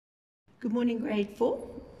Good morning, grade 4.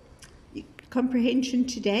 Comprehension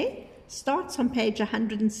today starts on page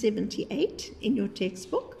 178 in your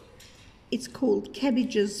textbook. It's called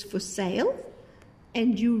Cabbages for Sale,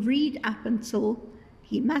 and you read up until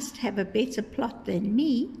he must have a better plot than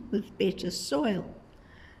me with better soil.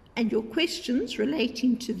 And your questions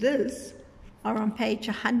relating to this are on page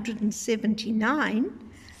 179,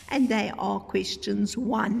 and they are questions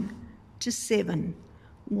 1 to 7.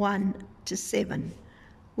 1 to 7.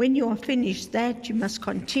 When you are finished that, you must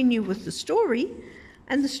continue with the story,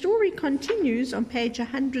 and the story continues on page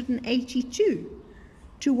 182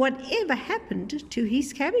 to whatever happened to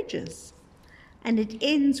his cabbages. And it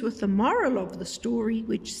ends with the moral of the story,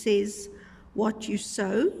 which says, what you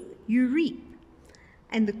sow, you reap.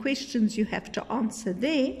 And the questions you have to answer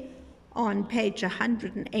there are on page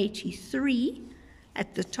 183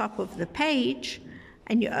 at the top of the page,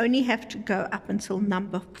 and you only have to go up until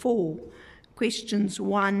number 4. Questions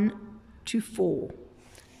 1 to 4.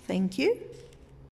 Thank you.